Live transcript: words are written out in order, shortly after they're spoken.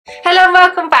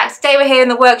welcome back. Today we're here in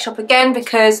the workshop again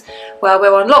because, well,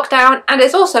 we're on lockdown and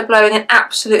it's also blowing an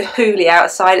absolute hoolie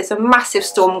outside. It's a massive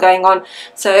storm going on,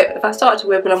 so if I start to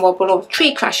wibble and wobble or a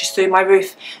tree crashes through my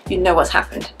roof, you know what's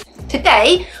happened.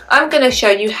 Today I'm going to show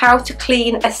you how to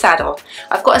clean a saddle.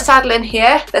 I've got a saddle in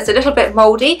here that's a little bit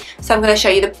mouldy, so I'm going to show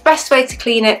you the best way to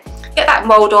clean it, get that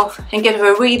mould off and give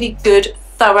her a really good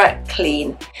thorough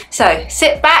clean. So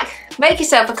sit back, make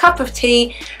yourself a cup of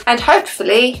tea and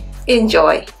hopefully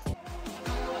enjoy.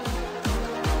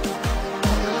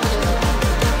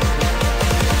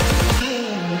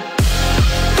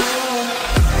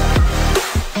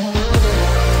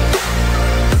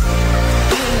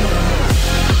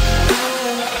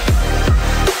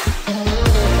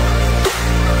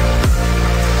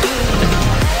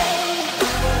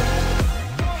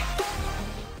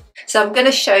 So I'm going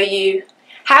to show you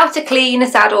how to clean a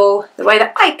saddle the way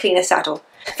that I clean a saddle.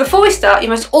 Before we start, you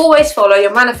must always follow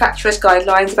your manufacturer's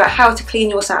guidelines about how to clean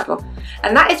your saddle.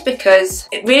 And that is because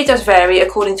it really does vary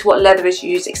according to what leather is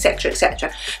used, etc,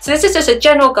 etc. So this is just a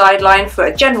general guideline for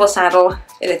a general saddle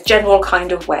in a general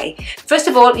kind of way. First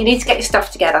of all, you need to get your stuff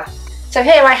together. So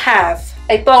here I have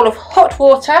a bowl of hot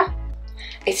water,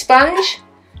 a sponge,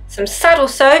 some saddle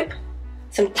soap,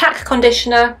 some tack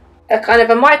conditioner, a kind of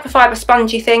a microfiber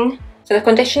spongy thing for the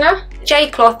conditioner, J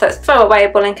cloth that's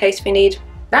throwawayable in case we need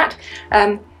that,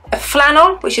 a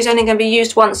flannel which is only going to be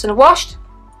used once and washed,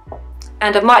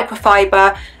 and a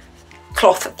microfiber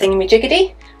cloth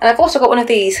thingy-jiggedy. And I've also got one of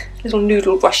these little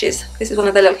noodle brushes. This is one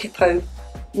of the little hippo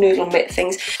noodle bit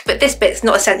things, but this bit's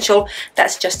not essential,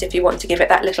 that's just if you want to give it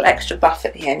that little extra buff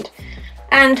at the end.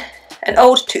 And an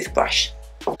old toothbrush.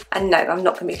 And no, I'm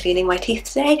not going to be cleaning my teeth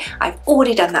today. I've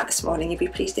already done that this morning, you'll be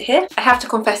pleased to hear. I have to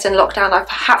confess, in lockdown I've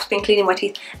perhaps been cleaning my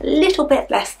teeth a little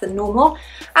bit less than normal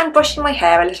and brushing my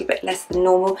hair a little bit less than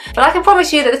normal, but I can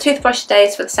promise you that the toothbrush today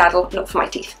is for the saddle, not for my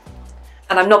teeth.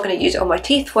 And I'm not going to use it on my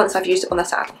teeth once I've used it on the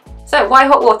saddle. So why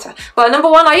hot water? Well, number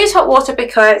one, I use hot water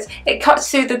because it cuts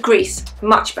through the grease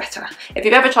much better. If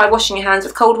you've ever tried washing your hands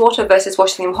with cold water versus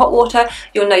washing them in hot water,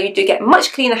 you'll know you do get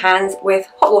much cleaner hands with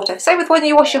hot water. Same with when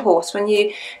you wash your horse. When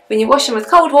you wash them with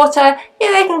cold water,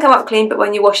 yeah, they can come up clean, but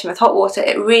when you wash them with hot water,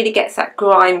 it really gets that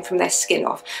grime from their skin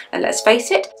off. And let's face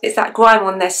it, it's that grime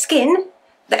on their skin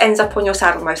that ends up on your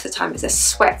saddle most of the time. It's a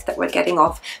sweat that we're getting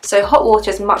off. So hot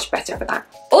water is much better for that.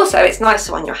 Also, it's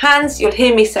nicer on your hands. You'll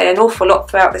hear me say an awful lot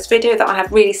throughout this video that I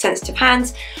have really sensitive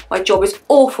hands. My job is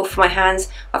awful for my hands.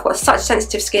 I've got such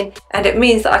sensitive skin and it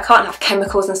means that I can't have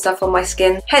chemicals and stuff on my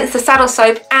skin. Hence the saddle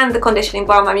soap and the conditioning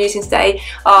balm I'm using today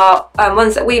are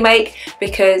ones that we make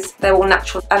because they're all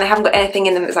natural and they haven't got anything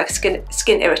in them that's like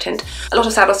skin irritant. A lot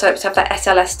of saddle soaps have that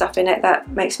SLS stuff in it that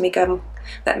makes me go,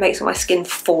 that makes my skin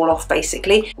fall off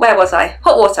basically. Where was I?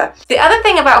 Hot water. The other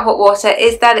thing about hot water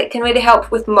is that it can really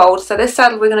help with mould. So this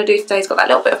saddle we're going to do today has got that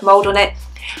little bit of mould on it,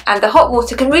 and the hot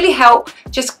water can really help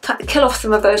just kill off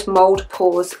some of those mould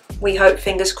pores, we hope,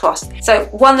 fingers crossed. So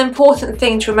one important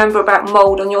thing to remember about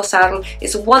mould on your saddle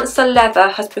is once the leather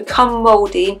has become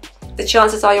mouldy, the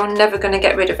chances are you're never going to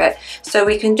get rid of it. So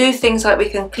we can do things like we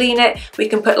can clean it, we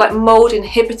can put like mould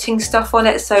inhibiting stuff on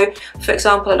it. So for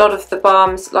example, a lot of the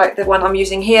balms, like the one I'm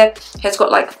using here, has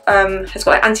got like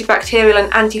antibacterial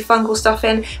and antifungal stuff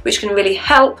in, which can really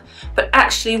help. But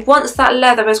actually once that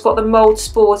leather has got the mould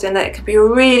spores in it, it can be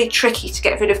really tricky to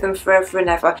get rid of them forever and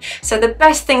ever. So the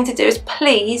best thing to do is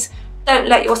please don't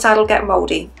let your saddle get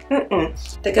mouldy.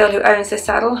 The girl who owns this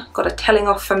saddle got a telling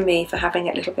off from me for having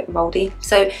it a little bit mouldy.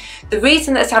 So the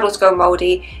reason that saddles go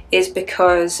mouldy is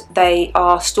because they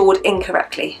are stored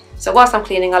incorrectly. So whilst I'm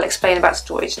cleaning, I'll explain about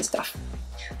storage and stuff.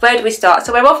 Where do we start?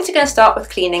 So we're obviously going to start with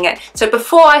cleaning it. So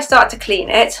before I start to clean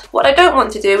it, what I don't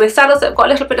want to do with saddles that have got a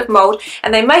little bit of mould,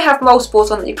 and they may have mould spores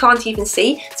on that you can't even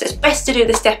see, so it's best to do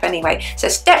the step anyway. So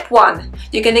step one,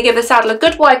 you're going to give the saddle a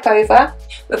good wipe over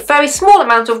with a very small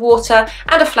amount of water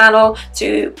and a flannel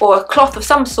or a cloth of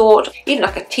some sort, even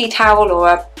like a tea towel or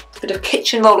a bit of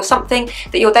kitchen roll or something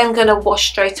that you're then going to wash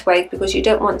straight away because you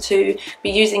don't want to be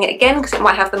using it again because it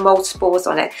might have the mould spores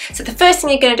on it. So the first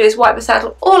thing you're going to do is wipe the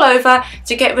saddle all over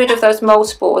to get rid of those mould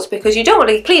spores, because you don't want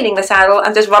to be cleaning the saddle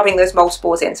and just rubbing those mould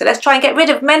spores in. So let's try and get rid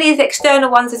of many of the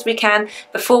external ones as we can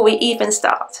before we even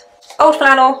start. Old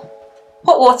flannel,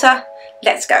 hot water,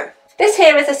 let's go. This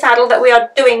here is a saddle that we are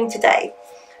doing today.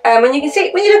 And you can see,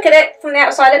 when you look at it from the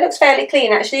outside, it looks fairly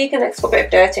clean actually. You can look for a bit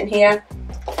of dirt in here.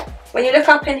 When you look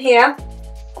up in here,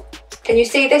 can you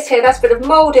see this here? That's a bit of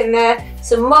mould in there,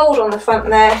 some mould on the front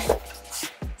there,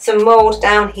 some mould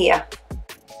down here.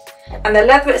 And the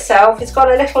leather itself has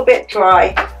got a little bit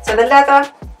dry. So the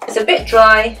leather is a bit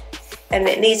dry and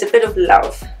it needs a bit of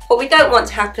love. What we don't want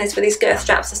to happen is for these girth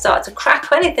straps to start to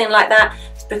crack or anything like that.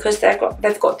 It's because they've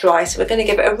got dry, so we're going to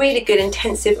give it a really good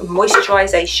intensive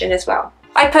moisturisation as well.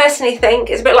 I personally think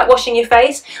it's a bit like washing your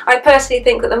face. I personally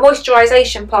think that the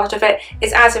moisturisation part of it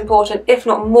is as important, if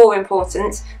not more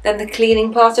important, than the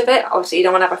cleaning part of it. Obviously you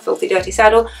don't want to have a filthy dirty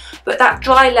saddle, but that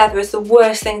dry leather is the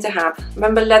worst thing to have.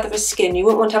 Remember, leather is skin. You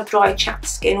wouldn't want to have dry chapped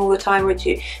skin all the time, would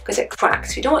you? Because it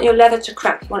cracks. You don't want your leather to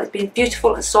crack. You want it to be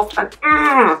beautiful and soft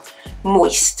and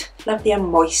moist. Lovely and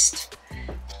moist.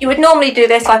 You would normally do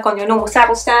this like on your normal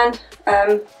saddle stand,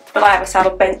 but I have a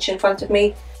saddle bench in front of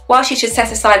me. Whilst you should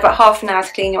set aside about half an hour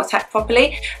to clean your tack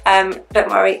properly, don't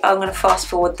worry, I'm going to fast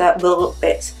forward the little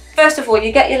bits. First of all,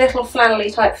 you get your little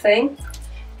flannelly type thing,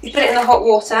 you put it in the hot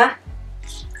water.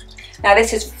 Now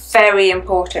this is very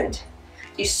important.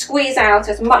 You squeeze out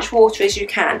as much water as you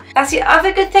can. That's the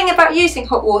other good thing about using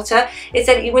hot water, is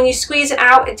that when you squeeze it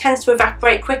out, it tends to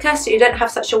evaporate quicker, so you don't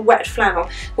have such a wet flannel.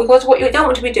 Because what you don't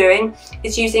want to be doing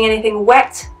is using anything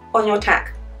wet on your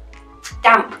tack.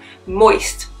 Damp,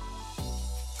 moist.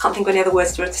 Can't think of any other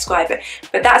words to describe it,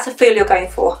 but that's the feel you're going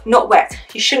for, not wet.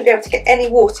 You shouldn't be able to get any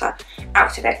water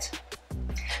out of it.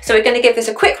 So we're going to give this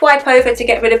a quick wipe over to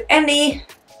get rid of any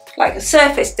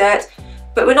surface dirt,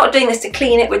 but we're not doing this to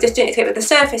clean it, we're just doing it to get rid of the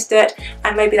surface dirt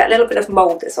and maybe that little bit of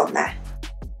mould that's on there.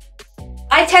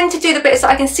 I tend to do the bits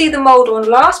that I can see the mould on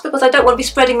last because I don't want to be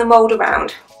spreading the mould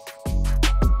around.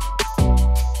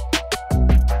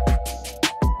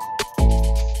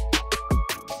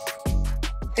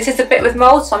 This is the bit with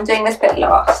mould, so I'm doing this bit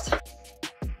last.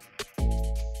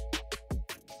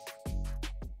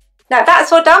 Now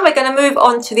that's all done, we're going to move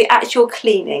on to the actual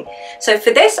cleaning. So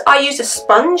for this I use a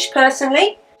sponge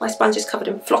personally. My sponge is covered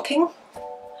in flocking,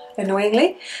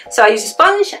 annoyingly. So I use a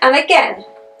sponge, and again,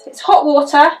 it's hot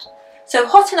water, so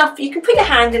hot enough you can put your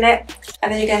hand in it,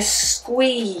 and then you're going to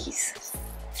squeeze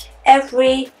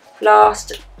every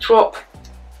last drop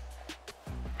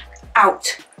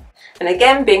out. And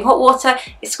again, being hot water,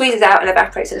 it squeezes out and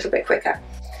evaporates a little bit quicker.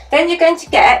 Then you're going to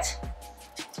get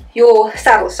your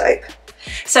saddle soap.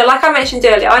 So like I mentioned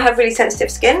earlier, I have really sensitive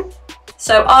skin.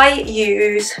 So I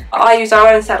use our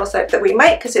own saddle soap that we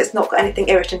make because it's not got anything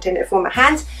irritant in it for my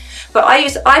hands. But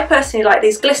I personally like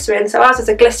these glycerin, so ours is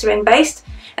a glycerin based,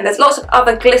 and there's lots of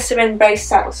other glycerin based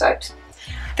saddle soaps.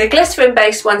 The glycerin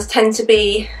based ones tend to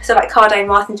be, so like Cardé and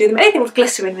Martin do them, anything with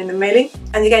glycerin in them really.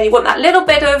 And again, you want that little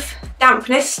bit of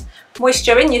dampness,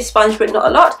 moisture in your sponge, but not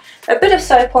a lot. A bit of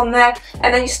soap on there,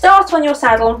 and then you start on your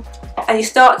saddle and you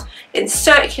start in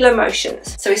circular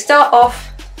motions. So we start off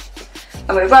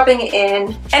and we're rubbing it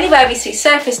in. Anywhere we see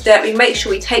surface dirt, we make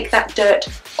sure we take that dirt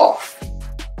off.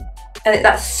 And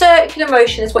that circular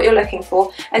motion is what you're looking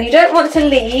for. And you don't want to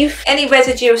leave any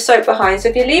residue of soap behind. So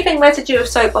if you're leaving residue of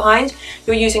soap behind,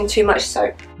 you're using too much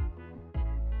soap.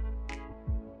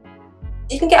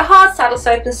 You can get hard saddle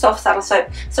soap and soft saddle soap.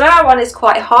 So our one is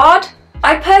quite hard.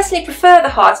 I personally prefer the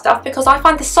hard stuff because I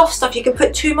find the soft stuff you can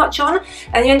put too much on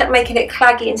and you end up making it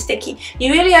claggy and sticky.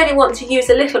 You really only want to use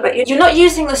a little bit. You're not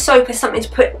using the soap as something to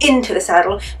put into the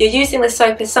saddle. You're using the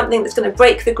soap as something that's going to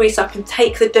break the grease up and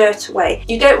take the dirt away.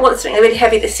 You don't want something really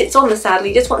heavy that sits on the saddle.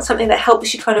 You just want something that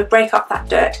helps you kind of break up that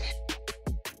dirt.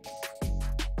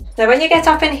 Now when you get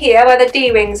up in here where the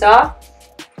D-rings are,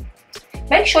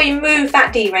 make sure you move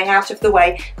that D-ring out of the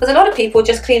way, because a lot of people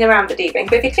just clean around the D-ring.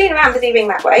 But if you clean around the D-ring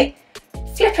that way,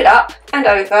 flip it up and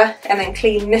over and then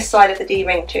clean this side of the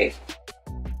D-ring too.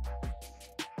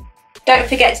 Don't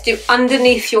forget to do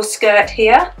underneath your skirt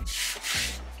here.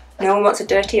 No one wants a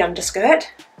dirty underskirt.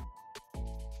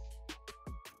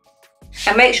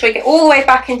 And make sure you get all the way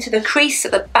back into the crease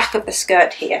at the back of the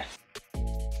skirt here.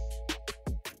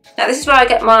 Now this is where I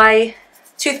get my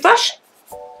toothbrush.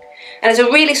 And it's a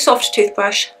really soft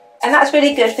toothbrush, and that's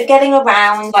really good for getting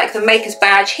around like the maker's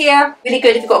badge here. Really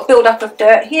good if you've got a build up of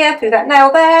dirt here through that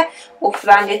nail there, or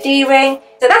around your D-ring.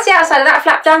 So that's the outside of that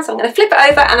flap done, so I'm going to flip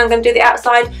it over and I'm going to do the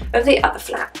outside of the other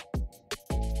flap.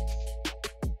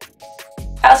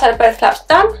 Outside of both flaps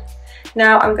done.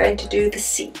 Now I'm going to do the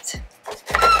seat.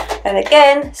 And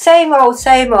again, same old,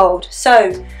 same old.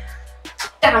 So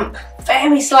damp,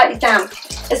 very slightly damp.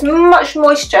 As much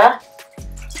moisture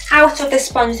out of this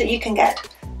sponge that you can get.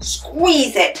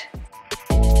 Squeeze it.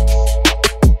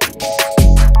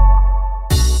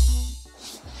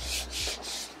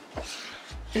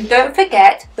 And don't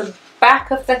forget the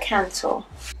back of the cantle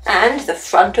and the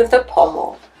front of the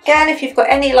pommel. Again, if you've got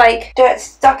any like dirt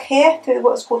stuck here through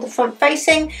what's called the front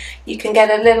facing, you can get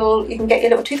your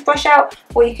little toothbrush out,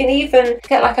 or you can even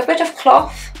get like a bit of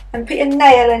cloth and put your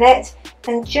nail in it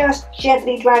and just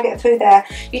gently drag it through there.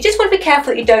 You just want to be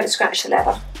careful that you don't scratch the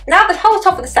leather. Now the whole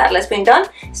top of the saddle has been done,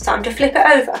 it's time to flip it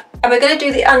over. And we're going to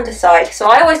do the underside. So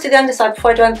I always do the underside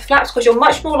before I do the flaps, because you're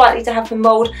much more likely to have the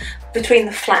mould between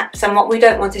the flaps, and what we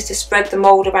don't want is to spread the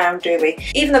mould around, do we?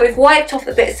 Even though we've wiped off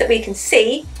the bits that we can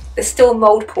see, there's still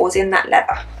mould pores in that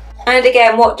leather. And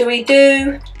again, what do?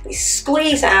 We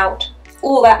squeeze out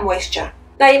all that moisture.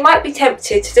 Now you might be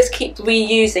tempted to just keep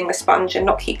reusing the sponge and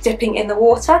not keep dipping in the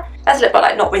water. That's a little bit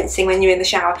like not rinsing when you're in the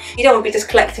shower. You don't want to be just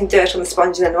collecting dirt on the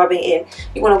sponge and then rubbing it in.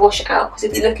 You want to wash it out, because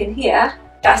if you look in here,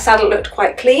 that saddle looked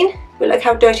quite clean, but look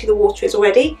how dirty the water is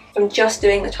already from just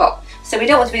doing the top. So we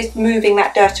don't want to be just moving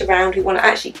that dirt around, we want to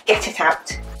actually get it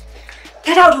out.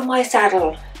 Get out of my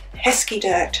saddle, pesky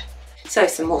dirt. So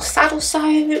some more saddle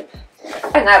soap.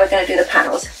 And now we're going to do the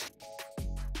panels.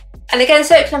 And again,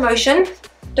 circular motion.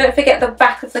 Don't forget the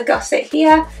back of the gusset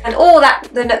here and all that,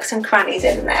 the nooks and crannies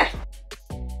in there.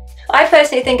 I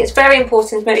personally think it's very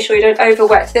important to make sure you don't over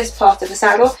wet this part of the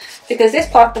saddle, because this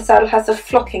part of the saddle has the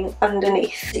flocking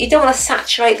underneath. You don't want to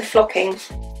saturate the flocking.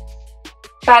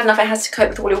 Bad enough it has to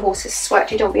cope with all your horse's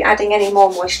sweat, you don't want to be adding any more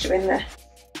moisture in there.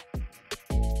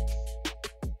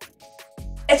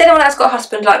 If anyone has got a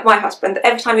husband like my husband, that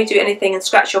every time you do anything and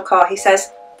scratch your car, he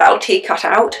says, "That'll T cut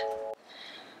out."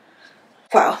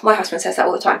 Well, my husband says that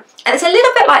all the time. And it's a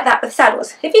little bit like that with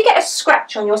saddles. If you get a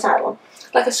scratch on your saddle,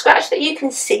 like a scratch that you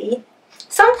can see,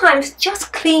 sometimes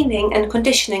just cleaning and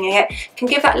conditioning it can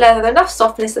give that leather enough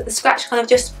softness that the scratch kind of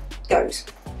just goes.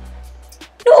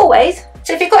 Not always.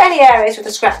 So if you've got any areas with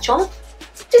a scratch on,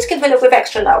 just give it a little bit of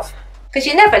extra love. Because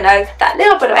you never know, that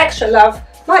little bit of extra love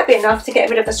might be enough to get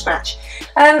rid of the scratch.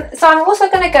 So I'm also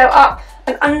going to go up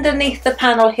and underneath the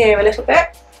panel here a little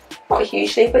bit. Not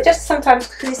hugely, but just sometimes,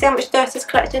 because you see how much dirt is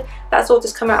collected, that's all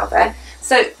just come out of there.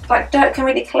 So like dirt can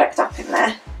really collect up in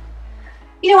there.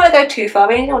 You don't want to go too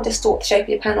far, you don't want to distort the shape of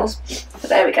your panels. But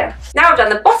there we go. Now I've done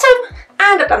the bottom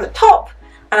and I've done the top,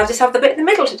 and I just have the bit in the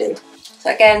middle to do. So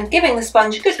again, giving the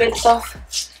sponge a good rinse off.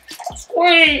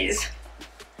 Squeeze,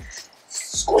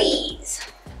 squeeze,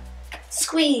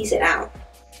 squeeze it out.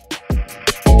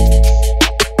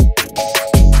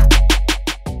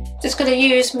 Just going to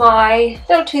use my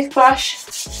little toothbrush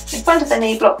in front of the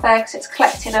knee block there, because it's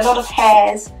collecting a lot of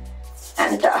hairs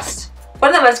and dust.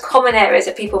 One of the most common areas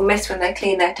that people miss when they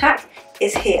clean their tack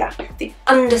is here, the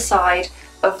underside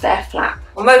of their flap.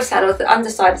 On most saddles, the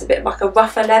underside is a bit like a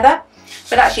rougher leather,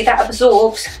 but actually that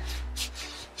absorbs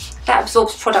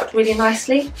product really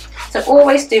nicely. So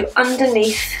always do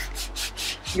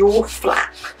underneath your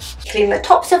flap. Clean the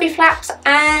tops of your flaps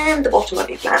and the bottom of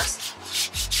your flaps.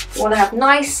 You want to have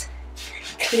nice,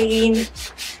 clean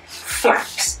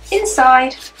flaps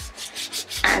inside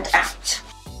and out.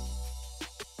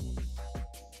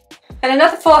 And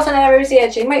another important area is the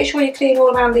edging. Make sure you clean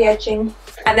all around the edging.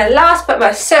 And then last but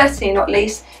most certainly not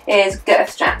least is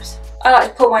girth straps. I like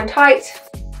to pull mine tight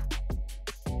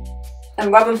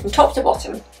and rub them from top to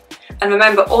bottom. And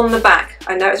remember, on the back.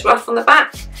 I know it's rough on the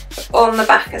back, but on the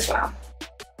back as well.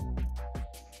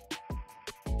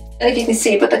 And if you can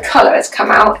see, but the colour has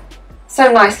come out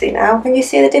so nicely now. Can you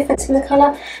see the difference in the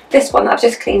colour? This one that I've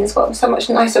just cleaned has got so much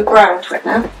nicer brown to it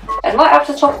now. And right up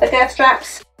to the top of the girth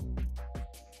straps.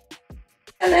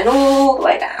 And then all the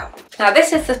way down. Now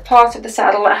this is the part of the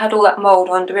saddle that had all that mould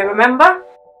on, do we remember?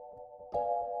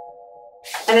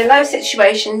 And in those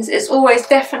situations, it's always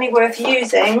definitely worth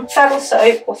using saddle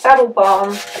soap or saddle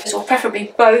balm, or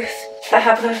preferably both, that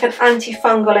have like an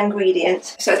antifungal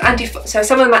ingredient. So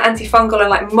some of them are antifungal and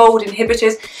like mould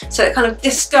inhibitors, so it kind of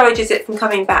discourages it from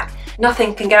coming back.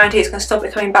 Nothing can guarantee it's going to stop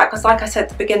it coming back, because like I said at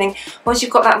the beginning, once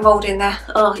you've got that mould in there,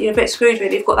 oh, you're a bit screwed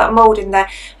really. You've got that mould in there,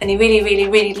 and you really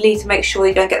need to make sure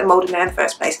you don't get the mould in there in the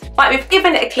first place. Right, we've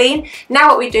given it a clean. Now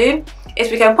what we do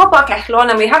is we go and pop our kettle on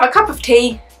and we have a cup of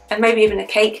tea, and maybe even a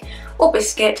cake or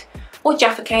biscuit or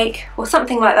Jaffa cake or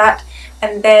something like that.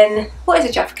 And then, what is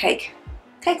a Jaffa cake?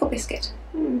 Cake or biscuit?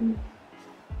 So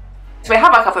we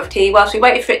have our cup of tea whilst we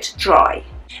wait for it to dry.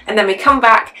 And then we come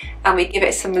back and we give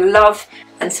it some love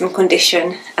and some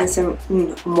condition and some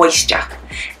moisture.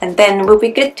 And then we'll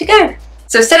be good to go.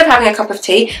 So instead of having a cup of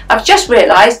tea, I've just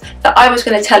realised that I was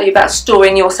going to tell you about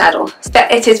storing your saddle.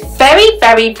 That it is very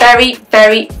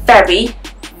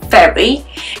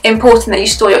important that you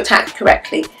store your tack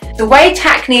correctly. The way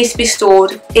tack needs to be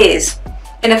stored is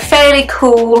in a fairly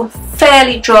cool,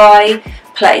 fairly dry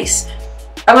place.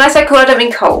 And when I say cool, I don't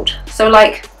mean cold. So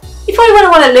like, you probably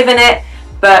wouldn't want to live in it,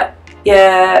 but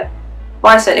yeah,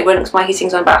 well, I certainly wouldn't, because my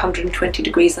heating's on about 120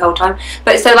 degrees the whole time.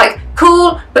 But so like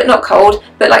cool but not cold,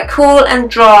 but like cool and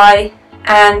dry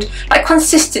and like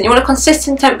consistent. You want a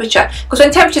consistent temperature, because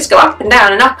when temperatures go up and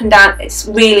down, it's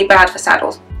really bad for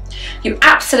saddles. You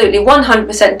absolutely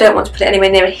 100% don't want to put it anywhere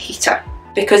near a heater.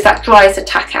 because that dries the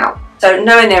tack out. So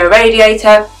knowing they're a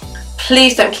radiator,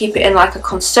 please don't keep it in like a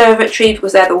conservatory,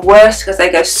 because they're the worst, because they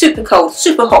go super cold,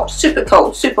 super hot, super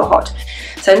cold, super hot.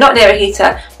 So not near a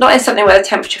heater, not in something where the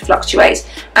temperature fluctuates,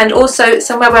 and also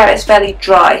somewhere where it's fairly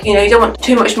dry. You know, you don't want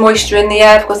too much moisture in the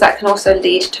air, because that can also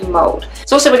lead to mould.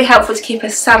 It's also really helpful to keep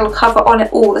a saddle cover on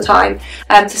it all the time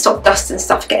to stop dust and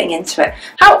stuff getting into it.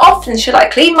 How often should I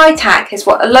clean my tack is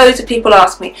what loads of people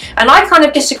ask me, and I kind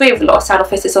of disagree with a lot of saddle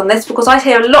fitters on this, because I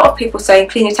hear a lot of people saying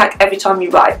clean your tack every time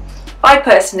you ride. I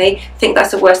personally think that's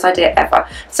the worst idea ever.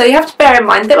 So you have to bear in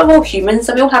mind that we're all humans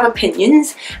and we all have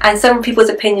opinions, and some people's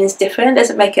opinions differ, and it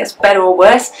doesn't make it better or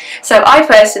worse. So I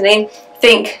personally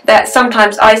think that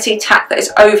sometimes I see tack that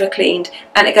is over cleaned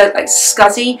and it goes like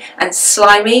scuzzy and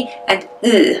slimy and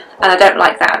ugh, and I don't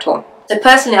like that at all. So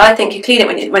personally I think you clean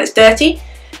it when it's dirty.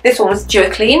 This one was due a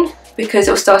clean because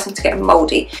it was starting to get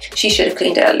mouldy. She should have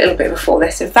cleaned it a little bit before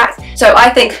this, in fact. So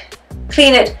I think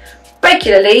clean it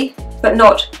regularly, but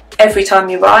not every time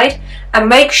you ride, and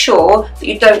make sure that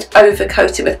you don't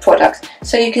overcoat it with products.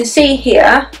 So you can see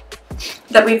here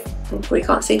that we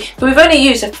can't see, but we've only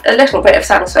used a little bit of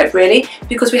saddle soap really,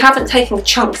 because we haven't taken the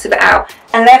chunks of it out,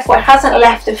 and therefore it hasn't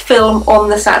left a film on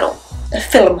the saddle. A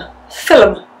film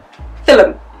hasn't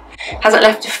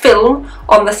left a film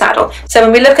on the saddle. So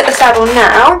when we look at the saddle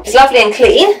now, it's lovely and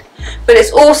clean, but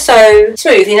it's also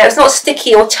smooth. You know, it's not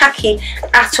sticky or tacky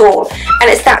at all,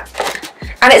 and it's that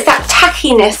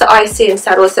tackiness that I see in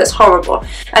saddles that's horrible,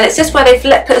 and it's just where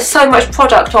they've put so much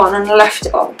product on and left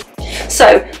it on.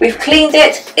 So we've cleaned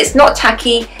it, it's not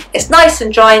tacky, it's nice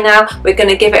and dry now. We're going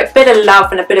to give it a bit of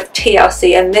love and a bit of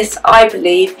TLC, and this I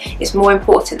believe is more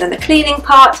important than the cleaning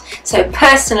part. So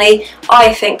personally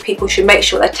I think people should make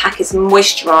sure their tack is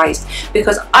moisturised,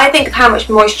 because I think of how much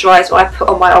moisturiser I put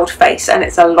on my old face, and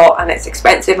it's a lot and it's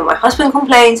expensive, and my husband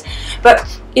complains, but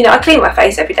you know, I clean my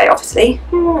face every day, obviously,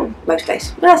 most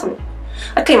days.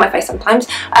 I clean my face sometimes,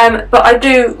 but I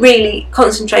do really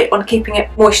concentrate on keeping it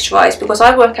moisturised, because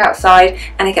I work outside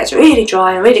and it gets really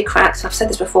dry and really cracked. I've said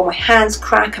this before, my hands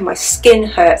crack and my skin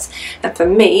hurts, and for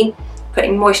me,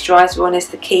 putting moisturiser on is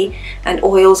the key, and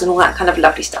oils and all that kind of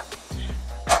lovely stuff.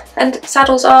 And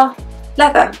saddles are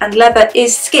leather, and leather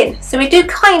is skin, so we do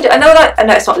kind of, I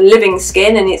know it's not living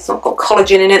skin and it's not got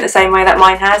collagen in it the same way that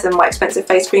mine has and my expensive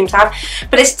face creams have,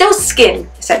 but it's still skin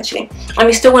essentially, and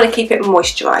we still want to keep it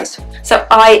moisturised. So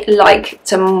I like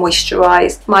to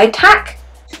moisturise my tack.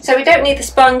 So we don't need the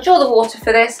sponge or the water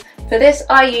for this. For this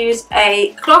I use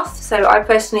a cloth, so I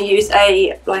personally use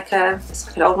it's like an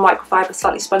old microfiber,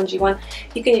 slightly spongy one.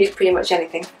 You can use pretty much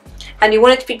anything, and you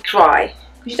want it to be dry.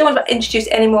 You don't want to introduce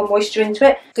any more moisture into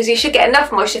it, because you should get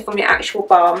enough moisture from your actual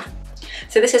balm.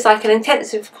 So this is like an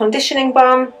intensive conditioning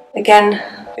balm. Again,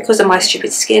 because of my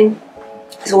stupid skin,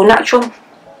 it's all natural.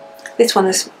 This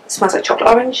one smells like chocolate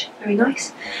orange, very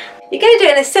nice. You're going to do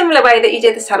it in a similar way that you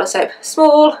did the saddle soap,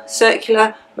 small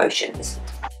circular motions.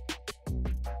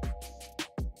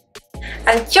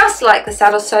 And just like the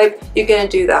saddle soap, you're going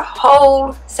to do the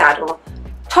whole saddle,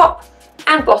 top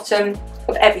and bottom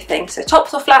of everything. So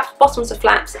tops are flaps, bottoms are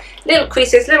flaps, little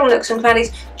creases, little nooks and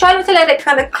crannies. Try not to let it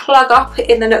kind of clog up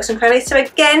in the nooks and crannies. So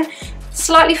again,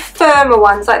 slightly firmer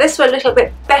ones like this were a little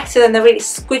bit better than the really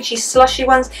squidgy slushy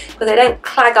ones, because they don't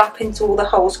clag up into all the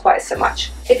holes quite so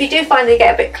much. If you do find they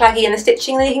get a bit claggy in the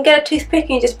stitching, then you can get a toothpick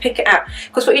and you just pick it out,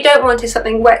 because what you don't want is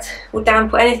something wet or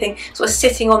damp or anything sort of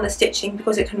sitting on the stitching,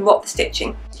 because it can rot the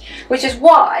stitching. Which is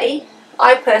why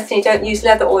I personally don't use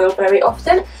leather oil very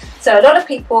often. So a lot of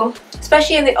people,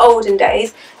 especially in the olden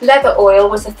days, leather oil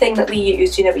was the thing that we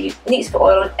used. You know, we used neats for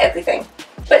oil on everything.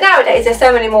 But nowadays there's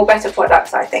so many more better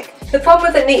products, I think. The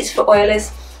problem with the neats for oil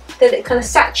is that it kind of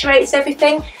saturates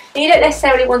everything. And you don't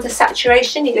necessarily want a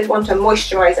saturation, you just want a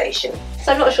moisturisation.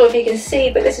 So I'm not sure if you can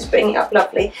see, but this is bringing it up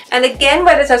lovely. And again,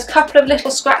 where there's those couple of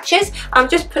little scratches, I'm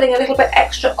just putting a little bit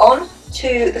extra on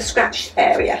to the scratched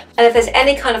area. And if there's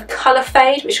any kind of colour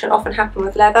fade, which can often happen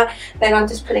with leather, then I'm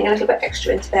just putting a little bit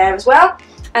extra into there as well.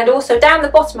 And also down the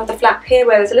bottom of the flap here,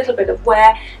 where there's a little bit of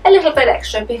wear, a little bit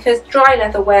extra, because dry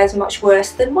leather wears much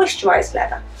worse than moisturised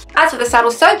leather. As for the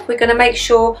saddle soap, we're going to make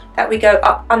sure that we go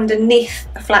up underneath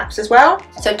the flaps as well.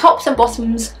 So tops and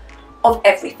bottoms of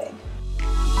everything.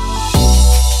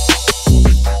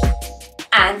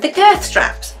 And the girth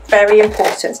straps, very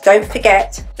important. Don't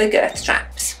forget the girth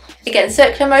straps. Again,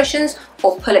 circular motions,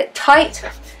 or pull it tight,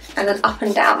 and then up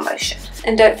and down motion.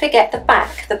 And don't forget the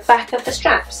back of the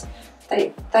straps.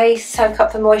 They soak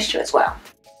up the moisture as well.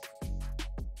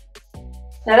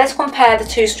 Now let's compare the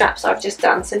two straps I've just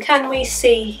done. So can we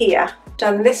see here? I've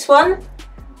done this one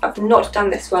I've not done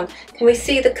this one. Can we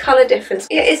see the colour difference?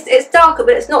 Yeah, it's darker,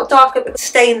 but it's not darker but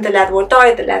stained the leather or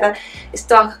dyed the leather. It's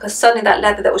darker because suddenly that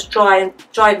leather that was dried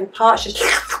and parched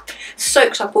just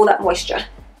soaks up all that moisture.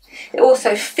 It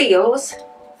also feels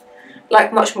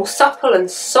like much more supple and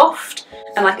soft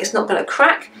and like it's not going to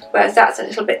crack, whereas that's a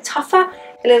little bit tougher,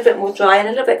 a little bit more dry and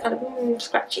a little bit kind of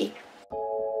scratchy.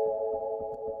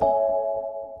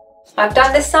 I've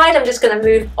done this side, I'm just going to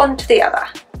move on to the other.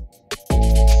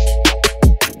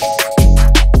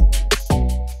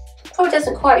 Probably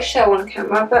doesn't quite show on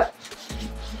camera, but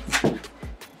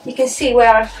you can see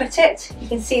where I've put it. You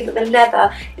can see that the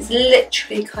leather is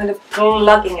literally kind of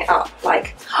glugging it up,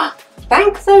 like, oh,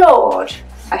 thank the Lord,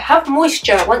 I have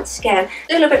moisture once again.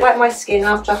 A little bit like my skin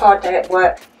after a hard day at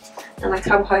work, and I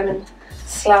come home and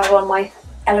slather on my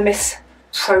Elemis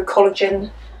Pro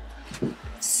Collagen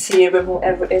serum,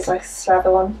 whatever it is I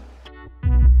slather on.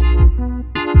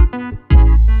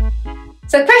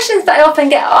 So questions that I often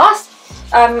get asked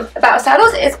about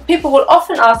saddles is people will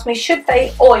often ask me, should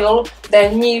they oil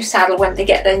their new saddle when they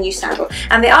get their new saddle?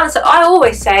 And the answer I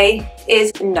always say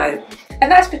is no. And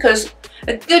that's because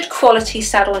a good quality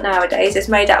saddle nowadays is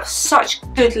made out of such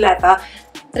good leather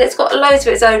that it's got loads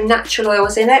of its own natural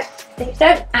oils in it that you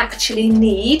don't actually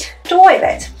need to oil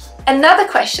it. Another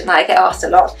question that I get asked a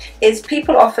lot is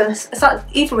people often,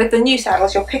 even with the new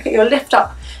saddles, you'll lift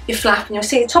up your flap and you'll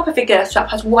see the top of your girth strap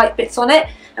has white bits on it,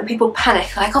 and people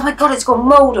panic like, oh my god, it's got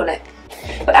mould on it.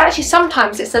 But actually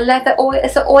sometimes it's the leather oil,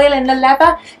 it's the oil in the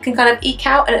leather can kind of eke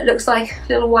out and it looks like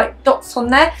little white dots on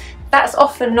there. That's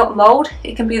often not mould,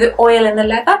 it can be the oil in the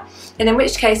leather, and in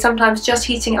which case sometimes just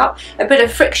heating up, a bit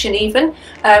of friction even,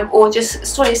 or just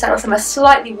storing your saddle somewhere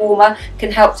slightly warmer can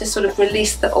help to sort of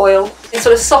release the oil and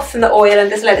sort of soften the oil and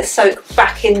just let it soak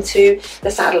back into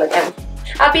the saddle again.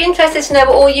 I'd be interested to know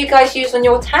what all you guys use on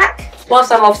your tack.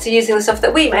 Whilst I'm obviously using the stuff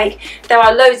that we make, there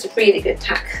are loads of really good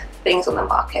tack things on the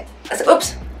market. So,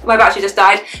 oops, my battery just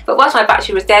died, but whilst my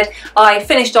battery was dead, I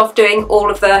finished off doing all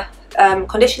of the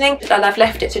conditioning and I've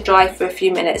left it to dry for a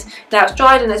few minutes. Now it's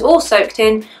dried and it's all soaked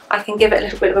in, I can give it a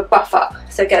little bit of a buff up.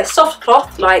 So get a soft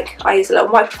cloth, like I use a little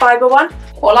microfiber one,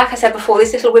 or like I said before,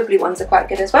 these little wibbly ones are quite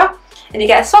good as well. And you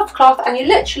get a soft cloth and you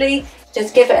literally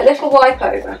just give it a little wipe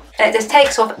over, and it just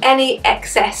takes off any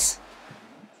excess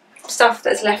stuff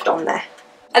that's left on there.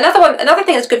 Another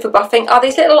thing that's good for buffing are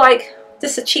these little, like,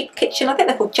 this is a cheap kitchen, I think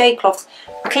they're called J cloths.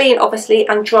 Clean obviously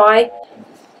and dry.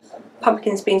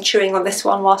 Pumpkin's been chewing on this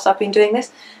one whilst I've been doing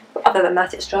this, but other than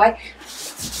that it's dry.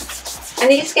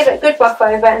 And you just give it a good buff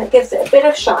over and it gives it a bit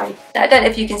of shine. Now I don't know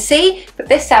if you can see, but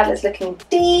this saddle is looking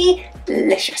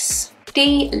delicious.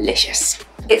 Delicious.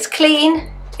 It's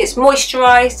clean, it's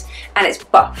moisturised and it's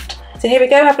buffed. So here we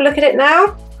go, have a look at it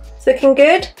now. It's looking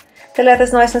good. The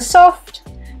leather's nice and soft,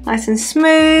 nice and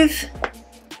smooth.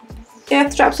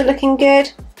 Girth straps are looking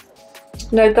good.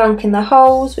 No gunk in the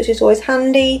holes, which is always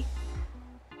handy.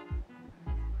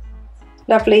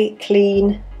 Lovely,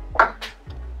 clean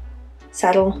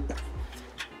saddle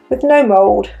with no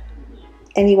mould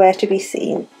anywhere to be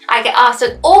seen. I get asked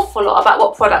an awful lot about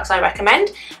what products I recommend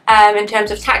in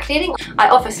terms of tack cleaning. I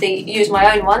obviously use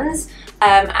my own ones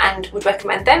and would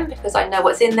recommend them because I know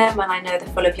what's in them and I know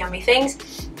they're full of yummy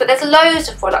things. But there's loads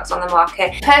of products on the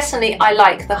market. Personally, I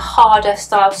like the harder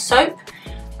style soap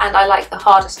and I like the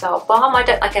harder style balm. I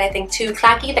don't like anything too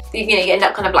claggy. You know, you end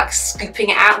up kind of like scooping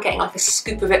it out, getting like a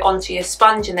scoop of it onto your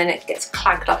sponge, and then it gets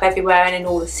clagged up everywhere and in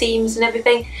all the seams and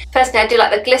everything. Personally, I do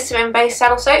like the glycerin based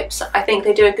saddle soaps. I think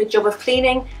they do a good job of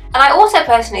cleaning. And I also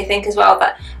personally think as well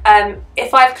that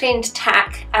if I've cleaned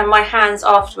tack and my hands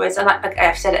afterwards, and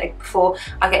I've said it before,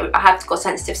 I have got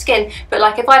sensitive skin, but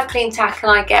like if I've cleaned tack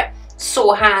and I get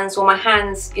sore hands or my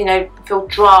hands, you know, feel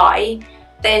dry,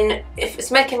 then if it's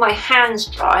making my hands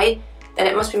dry, then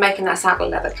it must be making that saddle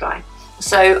leather dry.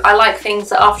 So I like things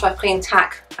that after I've cleaned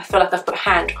tack, I feel like I've put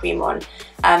hand cream on.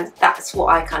 That's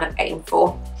what I kind of aim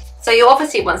for. So you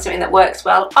obviously want something that works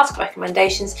well, ask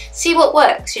recommendations, see what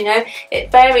works, you know.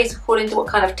 It varies according to what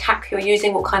kind of tack you're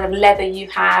using, what kind of leather you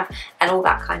have, and all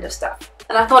that kind of stuff.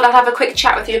 And I thought I'd have a quick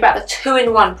chat with you about the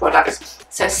 2-in-1 products.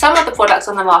 So some of the products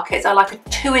on the market are like a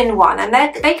 2-in-1,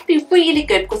 and they can be really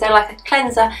good because they're like a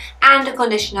cleanser and a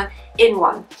conditioner in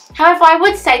one. However, I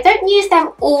would say don't use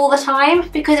them all the time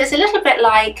because it's a little bit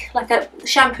like a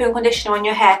shampoo and conditioner on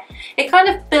your hair. It kind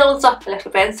of builds up a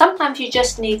little bit, and sometimes you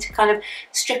just need to kind of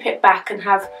strip it back and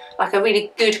have like a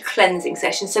really good cleansing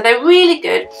session. So they're really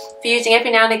good for using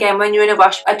every now and again when you're in a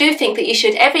rush. I do think that you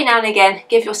should every now and again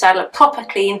give your saddle a proper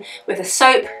clean with a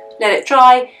soap, let it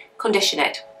dry, condition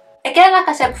it. Again, like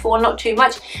I said before, not too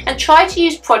much, and try to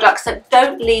use products that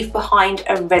don't leave behind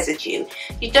a residue.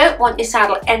 You don't want your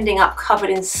saddle ending up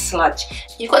covered in sludge.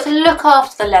 You've got to look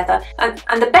after the leather,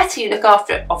 and the better you look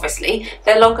after it, obviously,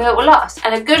 the longer it will last.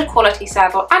 And a good quality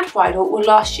saddle and bridle will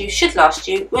last you, should last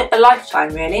you a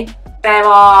lifetime really. There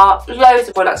are loads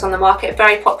of products on the market,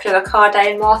 very popular, Carday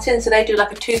and Martin, so they do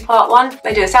like a two-part one.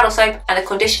 They do a saddle soap and a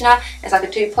conditioner. It's like a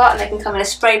two-part, and they can come in a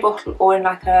spray bottle or in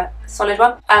like a solid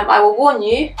one. I will warn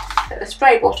you that the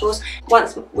spray bottles,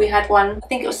 once we had one, I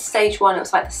think it was stage 1, it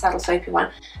was like the saddle soapy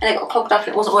one, and it got clogged up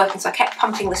and it wasn't working, so I kept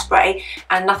pumping the spray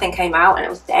and nothing came out and it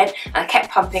was dead, and I kept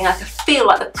pumping and I could feel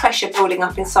like the pressure building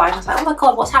up inside. I was like, oh my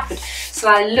god, what's happened? So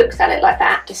I looked at it like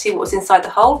that to see what was inside the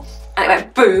hole, and it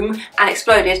went boom and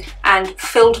exploded and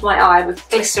filled my eye with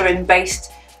glycerin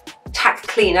based tack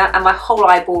cleaner, and my whole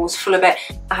eyeball was full of it.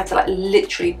 I had to like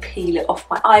literally peel it off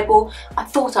my eyeball. I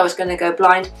thought I was going to go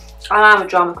blind. I am a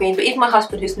drama queen, but even my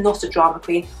husband, who's not a drama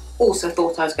queen, also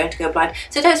thought I was going to go blind.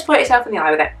 So don't spray yourself in the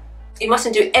eye with it. You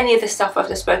mustn't do any of the stuff I've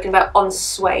just spoken about on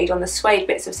suede, on the suede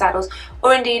bits of saddles,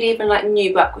 or indeed even like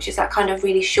nubuck, which is that kind of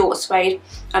really short suede.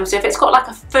 So if it's got like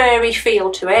a furry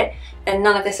feel to it, then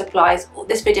none of this applies.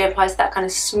 This video applies to that kind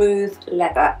of smooth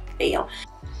leather feel.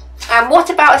 And what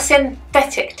about a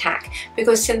synthetic tack?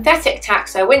 Because synthetic tack,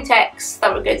 so Wintex,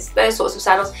 Thoroughgoods, those sorts of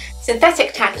saddles,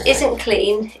 synthetic tack isn't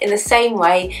clean in the same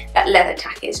way that leather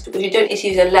tack is, because you don't need to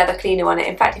use a leather cleaner on it.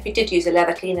 In fact, if you did use a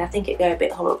leather cleaner, I think it'd go a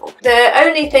bit horrible. The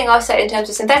only thing I'll say in terms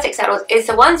of synthetic saddles is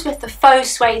the ones with the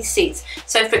faux suede seats.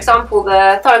 So for example,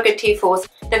 the Thoroughgood T4s,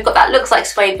 they've got that looks like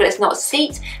suede but it's not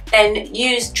seat. Then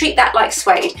treat that like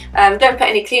suede. Don't put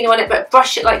any cleaner on it, but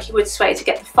brush it like you would suede to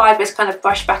get the fibres kind of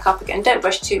brushed back up again. Don't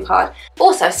brush too hard.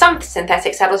 Also, some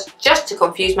synthetic saddles, just to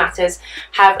confuse matters,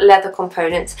 have leather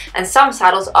components, and some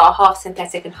saddles are half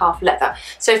synthetic and half leather.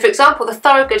 So for example, the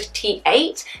Thoroughgood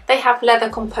T8, they have leather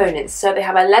components. So they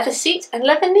have a leather seat and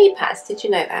leather knee pads. Did you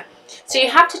know that? So you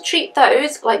have to treat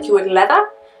those like you would leather,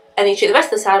 and you treat the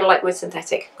rest of the saddle like with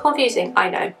synthetic. Confusing, I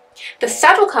know. The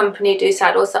saddle company do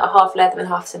saddles that are half leather and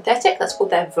half synthetic. That's called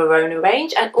their Verona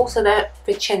range, and also their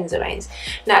Vicenza range.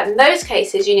 Now in those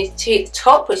cases you need to treat the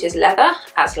top, which is leather,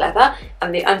 as leather,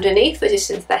 and the underneath, which is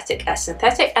synthetic, as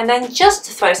synthetic. And then just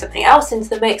to throw something else into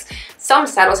the mix, some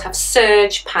saddles have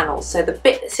serge panels. So the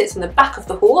bit that sits on the back of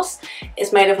the horse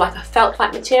is made of like a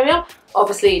felt-like material.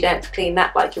 Obviously you don't have to clean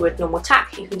that like you would normal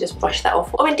tack, you can just brush that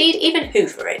off, or indeed even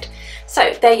hoover it.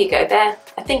 So there you go, there.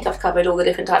 I think I've covered all the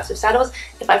different types of saddles.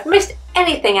 If I've missed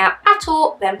anything out at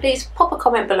all, then please pop a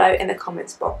comment below in the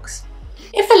comments box.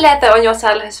 If the leather on your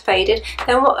saddle has faded,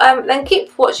 then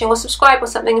keep watching or subscribe or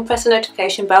something and press the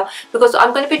notification bell, because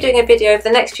I'm going to be doing a video over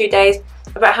the next few days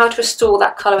about how to restore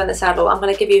that colour in the saddle. I'm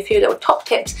going to give you a few little top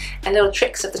tips and little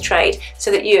tricks of the trade so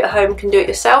that you at home can do it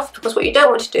yourself, because what you don't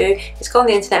want to do is go on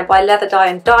the internet and buy leather dye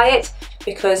and dye it,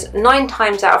 because 9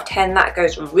 times out of 10 that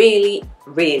goes really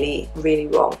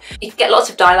wrong. You can get lots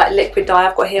of dye, like liquid dye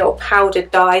I've got here, or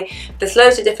powdered dye. There's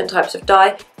loads of different types of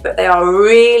dye, but they are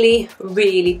really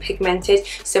pigmented,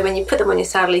 so when you put them on your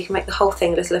saddle you can make the whole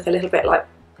thing just look a little bit like,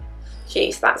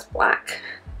 geez, that's black,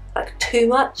 like too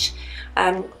much.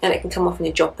 And it can come off in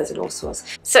your jobbers and all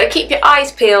sorts. So keep your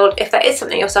eyes peeled if that is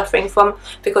something you're suffering from,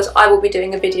 because I will be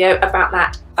doing a video about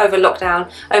that over lockdown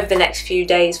over the next few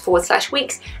days /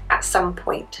 weeks at some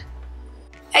point.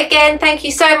 Again, thank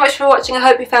you so much for watching. I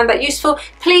hope you found that useful.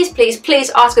 Please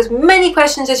ask as many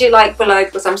questions as you like below,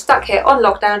 because I'm stuck here on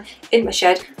lockdown in my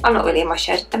shed. I'm not really in my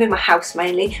shed, I'm in my house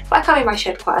mainly, but I come in my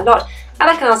shed quite a lot, and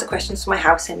I can answer questions from my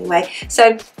house anyway.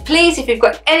 So please, if you've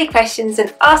got any questions,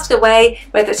 then ask away,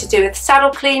 whether it's to do with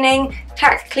saddle cleaning,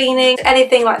 tack cleaning,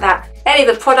 anything like that, any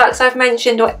of the products I've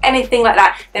mentioned or anything like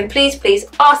that, then please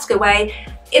ask away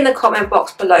in the comment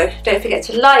box below. Don't forget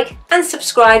to like and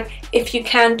subscribe if you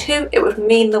can too, it would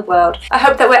mean the world. I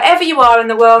hope that wherever you are in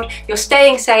the world, you're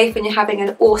staying safe and you're having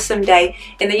an awesome day.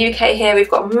 In the UK here, we've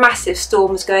got massive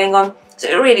storms going on. It's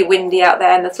really windy out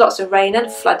there and there's lots of rain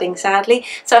and flooding, sadly.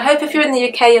 So I hope if you're in the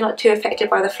UK, you're not too affected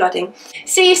by the flooding.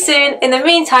 See you soon. In the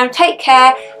meantime, take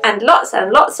care and lots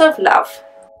of love.